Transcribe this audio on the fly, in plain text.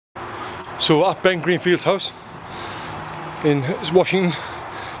So at Ben Greenfield's house in Washington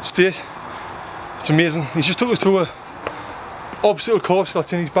State, it's amazing. He's just took us to a obstacle course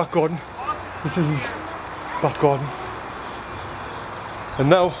that's in his back garden. This is his back garden.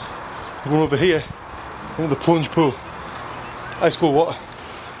 And now we're going over here into the plunge pool. Ice cold water.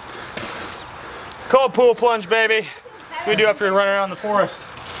 Cold pool plunge, baby. We do after we run around the forest.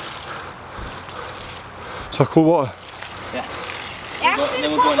 Is that cold water? Yeah. Actually, the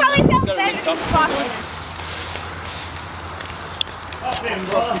pool probably feels better than Spokane.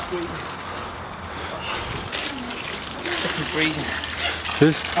 It's freezing.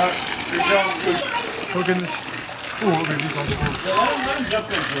 Cheers. Look at this. Oh, look at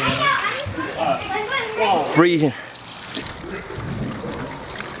this. Freezing.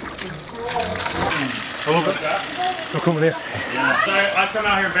 I love it. We're coming here. Yeah. So I come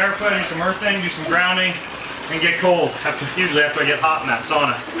out here barefoot, do some earthing, do some grounding, and get cold. Usually after I get hot in that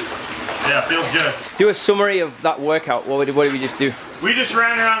sauna. Yeah, feels good. Do a summary of that workout. What did we just do? We just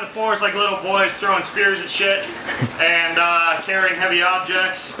ran around the forest like little boys, throwing spears at shit, and carrying heavy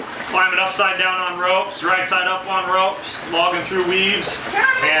objects, climbing upside down on ropes, right side up on ropes, logging through weaves,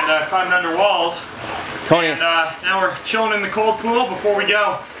 and climbing under walls. Tony. And now we're chilling in the cold pool before we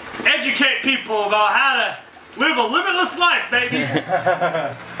go educate people about how to live a limitless life, baby.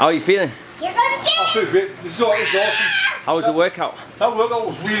 How are you feeling? You're gonna I feel great. This is awesome. How was the workout? That workout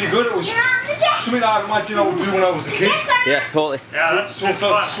was really good. It was something I imagine I would do when I was a kid. Yeah, totally. Yeah, that's So it's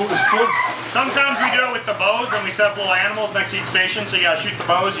fun. so it's fun. Sometimes we do it with the bows and we set up little animals next to each station, so you gotta shoot the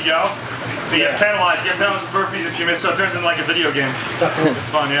bows, you go. But you get penalized. You get penalized with burpees if you miss, so it turns into like a video game. It's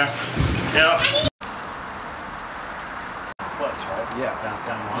fun, yeah. Yeah. Place, right? Yeah. Down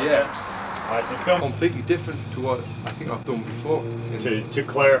San Juan. Yeah. Alright, so film. Completely different to what I think I've done before. To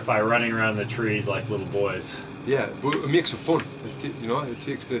clarify, running around the trees like little boys. Yeah, but it makes it fun. You know, it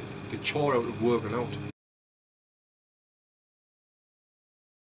takes the chore out of working out.